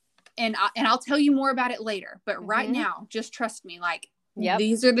 And I'll tell you more about it later, but right now, just trust me. Like,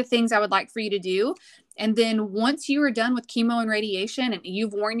 these are the things I would like for you to do. And then once you are done with chemo and radiation and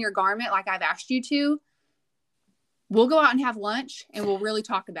you've worn your garment like I've asked you to, we'll go out and have lunch and we'll really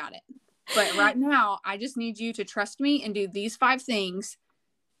talk about it. But right now, I just need you to trust me and do these 5 things,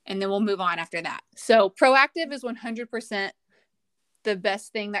 and then we'll move on after that. So proactive is 100% the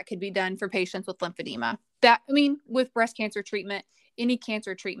best thing that could be done for patients with lymphedema. That, I mean, with breast cancer treatment, any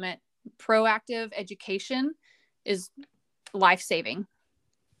cancer treatment, proactive education is life-saving.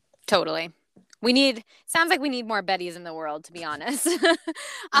 Totally. Sounds like we need more Bettys in the world, to be honest.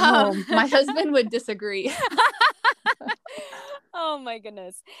 My husband would disagree. Oh my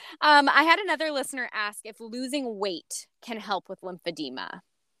goodness. I had another listener ask if losing weight can help with lymphedema.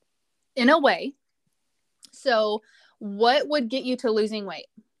 In a way. So what would get you to losing weight?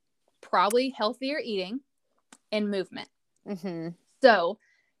 Probably healthier eating and movement. Mm-hmm. So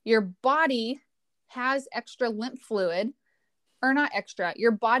your body has extra lymph fluid, or not extra.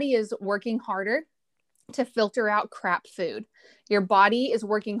 Your body is working harder to filter out crap food. Your body is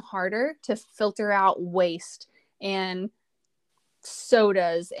working harder to filter out waste and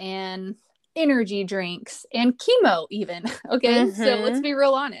sodas and energy drinks and chemo even. Okay. Mm-hmm. So let's be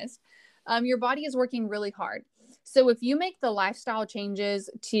real honest. Your body is working really hard. So if you make the lifestyle changes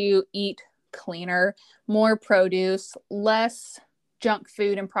to eat cleaner, more produce, less junk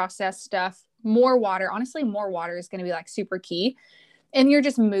food and processed stuff, more water, honestly, more water is going to be like super key. And you're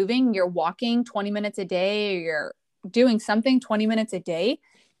just moving, you're walking 20 minutes a day, or you're doing something 20 minutes a day.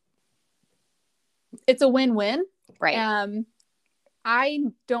 It's a win-win. Right. I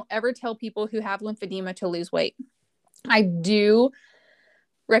don't ever tell people who have lymphedema to lose weight. I do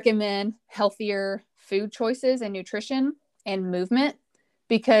recommend healthier food choices and nutrition and movement,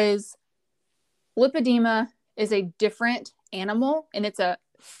 because lymphedema is a different animal and it's a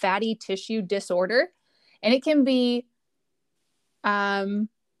fatty tissue disorder, and it can be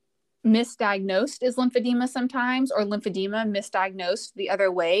misdiagnosed as lymphedema sometimes, or lymphedema misdiagnosed the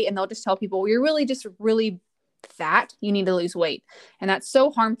other way. And they'll just tell people, well, you're really just really fat, you need to lose weight. And that's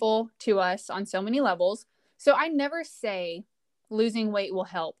so harmful to us on so many levels. So I never say losing weight will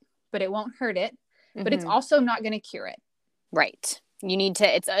help, but it won't hurt it. Mm-hmm. But it's also not going to cure it. Right. You need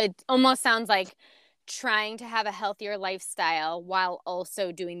to, it almost sounds like trying to have a healthier lifestyle while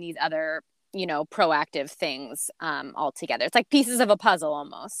also doing these other, proactive things all together. It's like pieces of a puzzle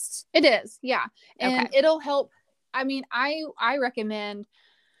almost. It is. Yeah. And it'll help. I mean, I recommend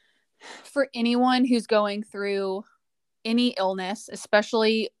for anyone who's going through any illness,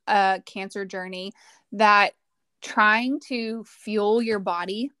 especially a cancer journey, that trying to fuel your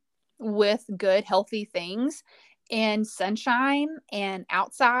body with good, healthy things and sunshine and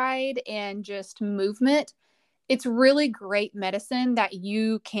outside and just movement, it's really great medicine that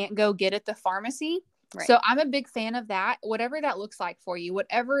you can't go get at the pharmacy. Right. So I'm a big fan of that. Whatever that looks like for you,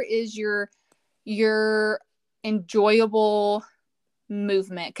 whatever is your enjoyable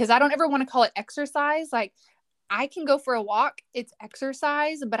movement. Because I don't ever want to call it exercise. Like, I can go for a walk. It's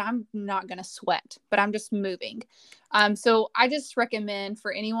exercise, but I'm not going to sweat, but I'm just moving. So I just recommend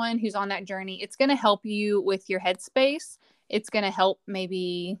for anyone who's on that journey, it's going to help you with your headspace. It's going to help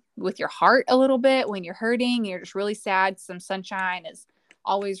maybe with your heart a little bit when you're hurting, you're just really sad. Some sunshine is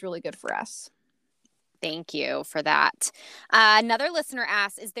always really good for us. Thank you for that. Another listener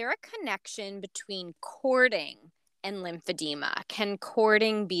asks, is there a connection between cording and lymphedema? Can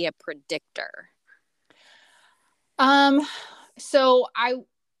cording be a predictor? So I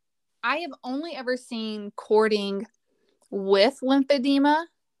have only ever seen cording with lymphedema,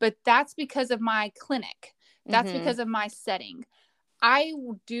 but that's because of my clinic. That's because of my setting. I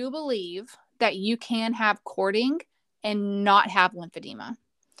do believe that you can have cording and not have lymphedema.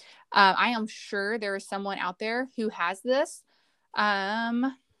 I am sure there is someone out there who has this.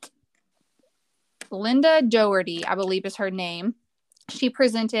 Linda Doherty, I believe is her name. She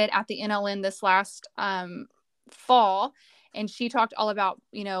presented at the NLN this last fall, and she talked all about,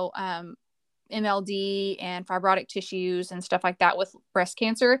 MLD and fibrotic tissues and stuff like that with breast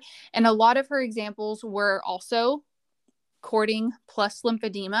cancer. And a lot of her examples were also cording plus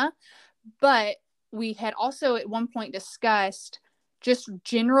lymphedema. But we had also at one point discussed just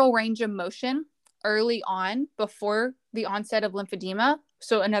general range of motion early on before the onset of lymphedema.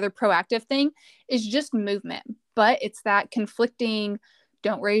 So another proactive thing is just movement, but it's that conflicting,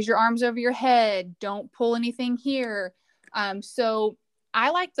 don't raise your arms over your head, don't pull anything here. So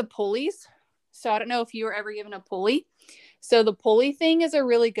I like the pulleys. So I don't know if you were ever given a pulley. So the pulley thing is a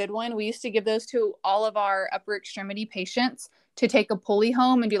really good one. We used to give those to all of our upper extremity patients to take a pulley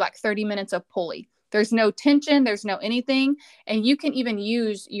home and do like 30 minutes of pulley. There's no tension, there's no anything. And you can even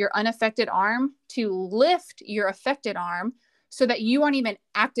use your unaffected arm to lift your affected arm so that you aren't even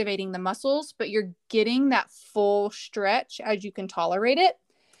activating the muscles, but you're getting that full stretch as you can tolerate it.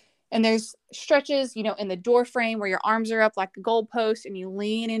 And there's stretches, in the door frame where your arms are up like a goalpost and you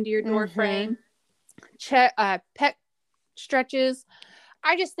lean into your door frame. Pec stretches.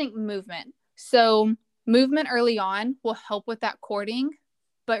 I just think movement. So movement early on will help with that cording,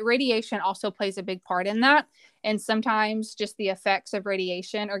 but radiation also plays a big part in that. And sometimes just the effects of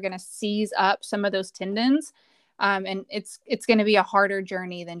radiation are going to seize up some of those tendons. And it's going to be a harder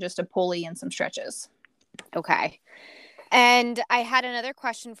journey than just a pulley and some stretches. Okay. And I had another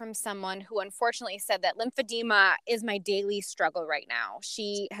question from someone who unfortunately said that lymphedema is my daily struggle right now.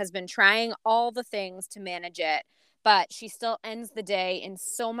 She has been trying all the things to manage it, but she still ends the day in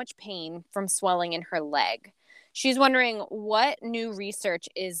so much pain from swelling in her leg. She's wondering what new research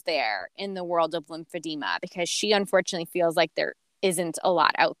is there in the world of lymphedema, because she unfortunately feels like there isn't a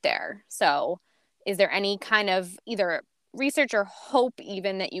lot out there. So is there any kind of either research or hope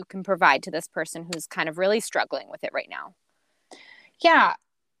even that you can provide to this person who's kind of really struggling with it right now? Yeah.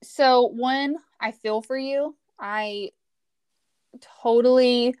 So one, I feel for you. I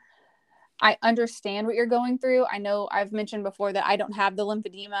understand what you're going through. I know I've mentioned before that I don't have the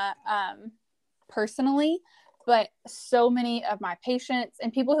lymphedema personally, but so many of my patients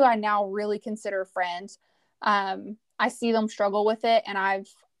and people who I now really consider friends, I see them struggle with it, and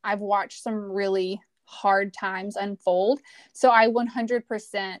I've watched some really hard times unfold. So I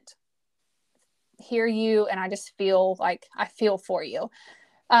 100% hear you, and I just feel like I feel for you.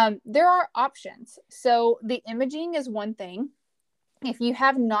 There are options. So the imaging is one thing. If you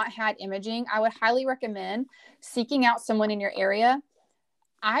have not had imaging, I would highly recommend seeking out someone in your area.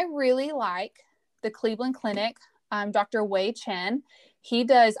 I really like the Cleveland Clinic, Dr. Wei Chen. He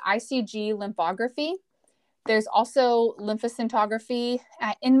does ICG lymphography. There's also lymphoscintigraphy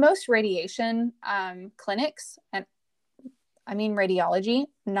in most radiation clinics, and I mean radiology,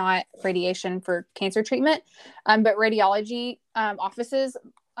 not radiation for cancer treatment, but radiology offices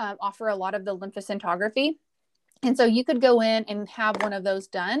offer a lot of the lymphoscintigraphy. And so you could go in and have one of those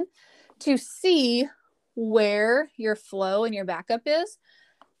done to see where your flow and your backup is.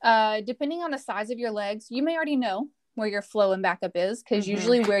 Depending on the size of your legs, you may already know where your flow and backup is, because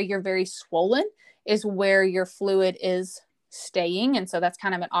usually where you're very swollen is where your fluid is staying. And so that's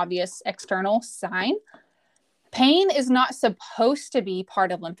kind of an obvious external sign. Pain is not supposed to be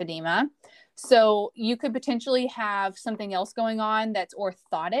part of lymphedema. So you could potentially have something else going on that's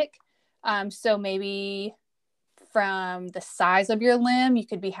orthotic. So maybe from the size of your limb, you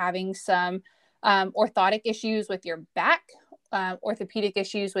could be having some orthotic issues with your back, orthopedic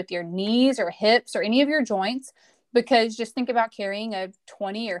issues with your knees or hips or any of your joints, because just think about carrying a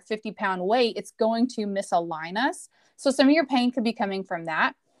 20 or 50 pound weight. It's going to misalign us. So some of your pain could be coming from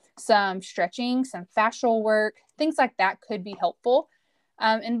that. Some stretching, some fascial work, things like that could be helpful.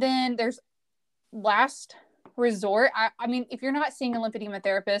 And then there's last resort. I mean, if you're not seeing a lymphedema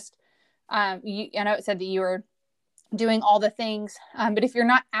therapist, I know it said that you were doing all the things, but if you're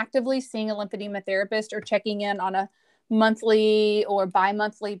not actively seeing a lymphedema therapist or checking in on a monthly or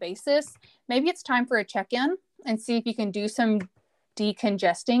bi-monthly basis, maybe it's time for a check-in and see if you can do some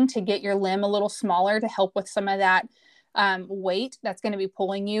decongesting to get your limb a little smaller to help with some of that weight that's going to be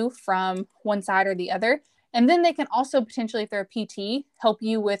pulling you from one side or the other. And then they can also potentially, if they're a PT, help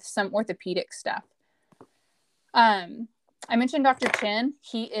you with some orthopedic stuff. I mentioned Dr. Chen.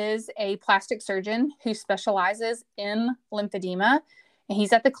 He is a plastic surgeon who specializes in lymphedema, and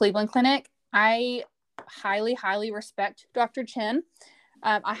he's at the Cleveland Clinic. I highly, highly respect Dr. Chen.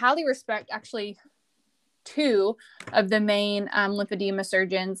 I highly respect actually two of the main lymphedema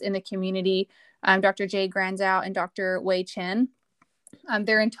surgeons in the community, Dr. Jay Granzow and Dr. Wei Chen.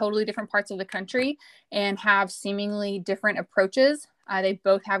 They're in totally different parts of the country and have seemingly different approaches. They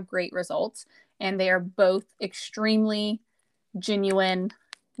both have great results, and they are both extremely genuine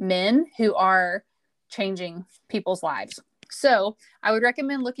men who are changing people's lives. So I would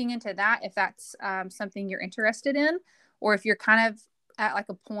recommend looking into that if that's something you're interested in, or if you're kind of at like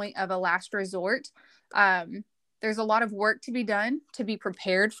a point of a last resort. There's a lot of work to be done to be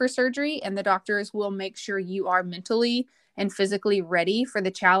prepared for surgery, and the doctors will make sure you are mentally and physically ready for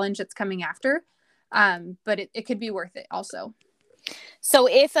the challenge that's coming after. But it could be worth it also. So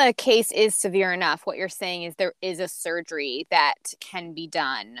if a case is severe enough, what you're saying is there is a surgery that can be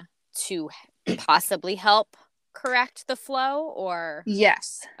done to possibly help correct the flow, or?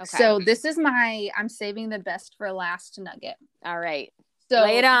 Yes. Okay. So this is I'm saving the best for last nugget. All right. So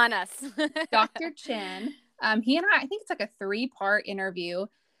lay it on us. Dr. Chen, he and I think it's like a 3-part interview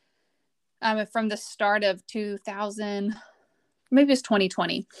from the start of 2000, maybe it's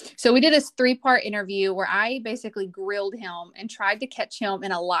 2020. So we did this 3-part interview where I basically grilled him and tried to catch him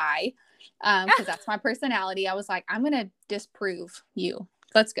in a lie, because that's my personality. I was like, I'm going to disprove you.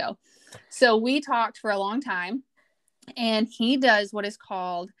 Let's go. So we talked for a long time, and he does what is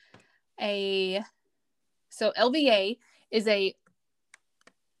called so LVA is a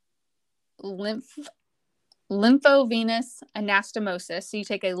lymphovenous anastomosis. So you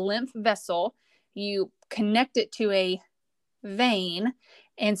take a lymph vessel, you connect it to a vein,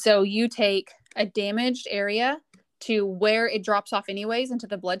 and so you take a damaged area to where it drops off anyways into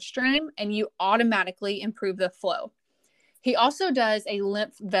the bloodstream, and you automatically improve the flow. He also does a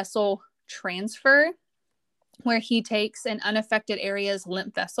lymph vessel transfer, where he takes an unaffected area's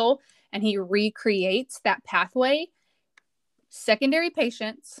lymph vessel and he recreates that pathway. Secondary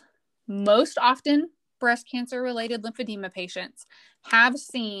patients, most often breast cancer related lymphedema patients, have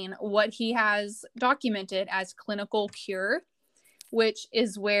seen what he has documented as clinical cure, which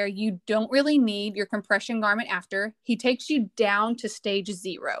is where you don't really need your compression garment after. He takes you down to stage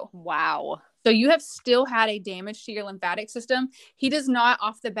 0. Wow. So you have still had a damage to your lymphatic system. He does not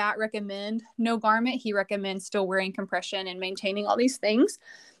off the bat recommend no garment. He recommends still wearing compression and maintaining all these things.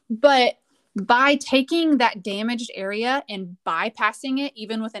 But by taking that damaged area and bypassing it,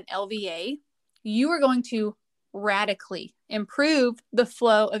 even with an LVA, you are going to radically improve the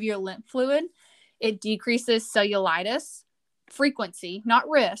flow of your lymph fluid. It decreases cellulitis frequency, not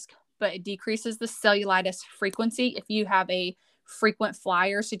risk, but it decreases the cellulitis frequency. If you have a frequent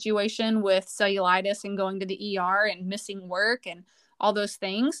flyer situation with cellulitis and going to the ER and missing work and all those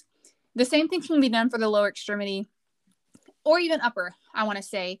things, the same thing can be done for the lower extremity or even upper. I want to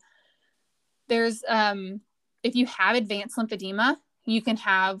say there's, if you have advanced lymphedema, you can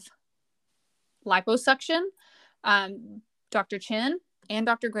have liposuction. Dr. Chen and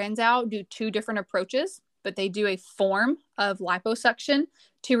Dr. Granzow do 2 different approaches, but they do a form of liposuction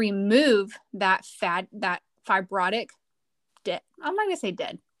to remove that fat, that fibrotic dead. I'm not going to say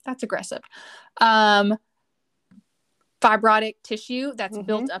dead. That's aggressive. Fibrotic tissue that's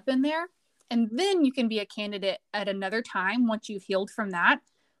built up in there. And then you can be a candidate at another time, once you've healed from that,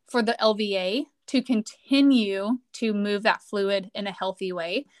 for the LVA to continue to move that fluid in a healthy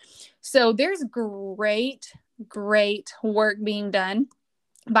way. So there's great work being done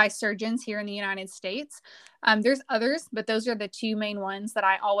by surgeons here in the United States. There's others, but those are the 2 main ones that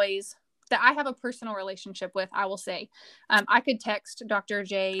I have a personal relationship with, I will say. I could text Dr.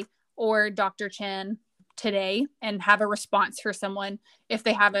 J or Dr. Chen today and have a response for someone if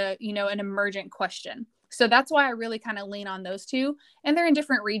they have an emergent question. So that's why I really kind of lean on those 2. And they're in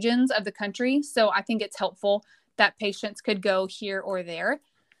different regions of the country. So I think it's helpful that patients could go here or there.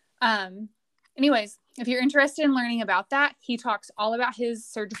 Anyways, if you're interested in learning about that, he talks all about his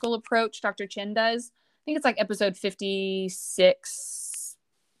surgical approach. Dr. Chen does. I think it's like episode 56,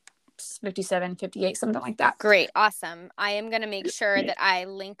 57, 58, something like that. Great. Awesome. I am going to make sure that I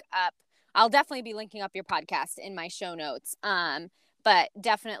link up. I'll definitely be linking up your podcast in my show notes. but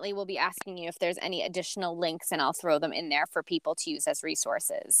definitely we'll be asking you if there's any additional links, and I'll throw them in there for people to use as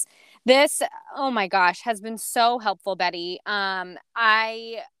resources. This, oh my gosh, has been so helpful, Betty.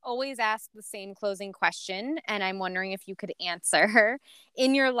 I always ask the same closing question, and I'm wondering if you could answer.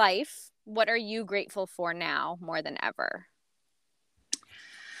 In your life, what are you grateful for now more than ever?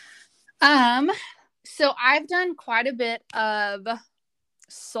 So I've done quite a bit of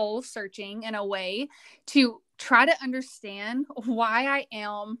soul searching in a way to try to understand why I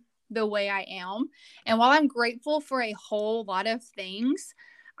am the way I am. And while I'm grateful for a whole lot of things,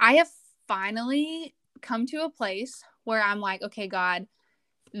 I have finally come to a place where I'm like, okay, God,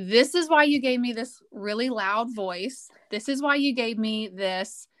 this is why you gave me this really loud voice. This is why you gave me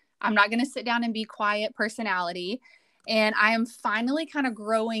this I'm not going to sit down and be quiet personality. And I am finally kind of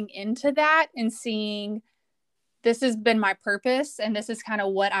growing into that and seeing this has been my purpose. And this is kind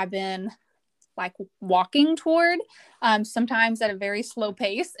of what I've been like walking toward, sometimes at a very slow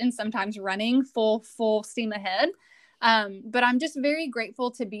pace and sometimes running full steam ahead. But I'm just very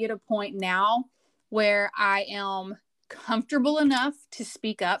grateful to be at a point now where I am comfortable enough to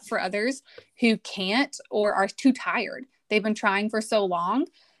speak up for others who can't or are too tired. They've been trying for so long.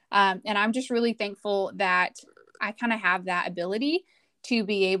 And I'm just really thankful that I kind of have that ability to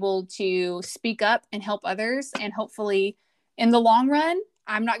be able to speak up and help others. And hopefully in the long run,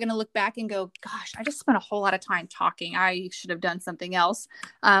 I'm not going to look back and go, gosh, I just spent a whole lot of time talking. I should have done something else.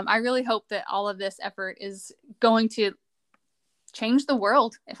 I really hope that all of this effort is going to change the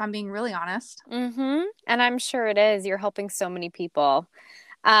world, if I'm being really honest. Mm-hmm. And I'm sure it is. You're helping so many people.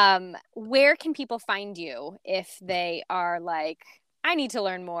 Where can people find you if they are like, I need to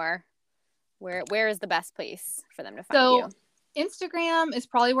learn more? Where is the best place for them to find you? Instagram is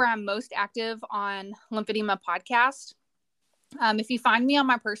probably where I'm most active on Lymphedema podcast. If you find me on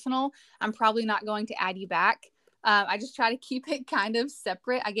my personal, I'm probably not going to add you back. I just try to keep it kind of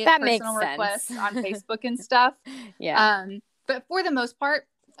separate. I get That personal makes requests sense. on Facebook and stuff. Yeah. But for the most part,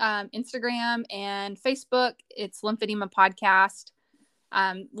 Instagram and Facebook, it's Lymphedema podcast.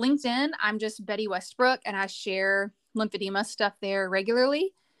 LinkedIn, I'm just Betty Westbrook, and I share lymphedema stuff there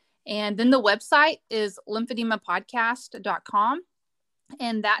regularly. And then the website is lymphedemapodcast.com.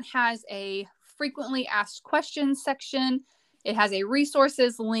 And that has a frequently asked questions section. It has a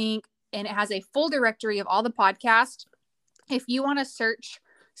resources link, and it has a full directory of all the podcasts. If you want to search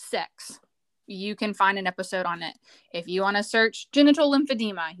sex, you can find an episode on it. If you want to search genital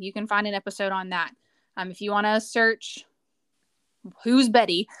lymphedema, you can find an episode on that. If you want to search Who's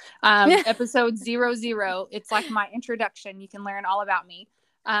Betty, episode 00, it's like my introduction. You can learn all about me.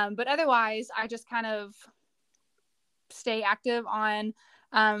 But otherwise, I just kind of stay active on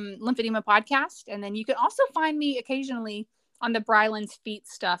Lymphedema podcast. And then you can also find me occasionally on the Bryland's Feet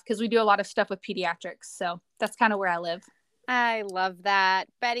stuff, because we do a lot of stuff with pediatrics. So that's kind of where I live. I love that.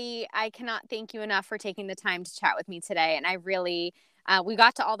 Betty, I cannot thank you enough for taking the time to chat with me today. And I really, we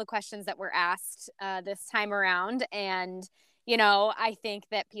got to all the questions that were asked this time around. And, you know, I think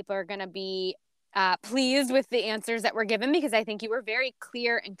that people are going to be pleased with the answers that were given, because I think you were very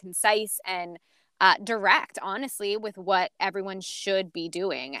clear and concise and direct, honestly, with what everyone should be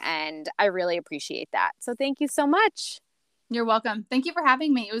doing. And I really appreciate that. So thank you so much. You're welcome. Thank you for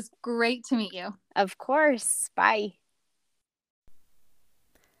having me. It was great to meet you. Of course. Bye.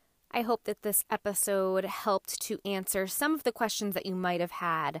 I hope that this episode helped to answer some of the questions that you might have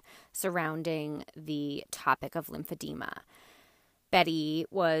had surrounding the topic of lymphedema. Betty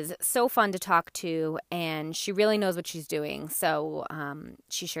was so fun to talk to, and she really knows what she's doing. So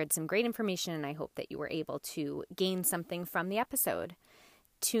she shared some great information, and I hope that you were able to gain something from the episode.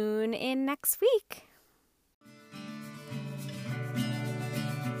 Tune in next week.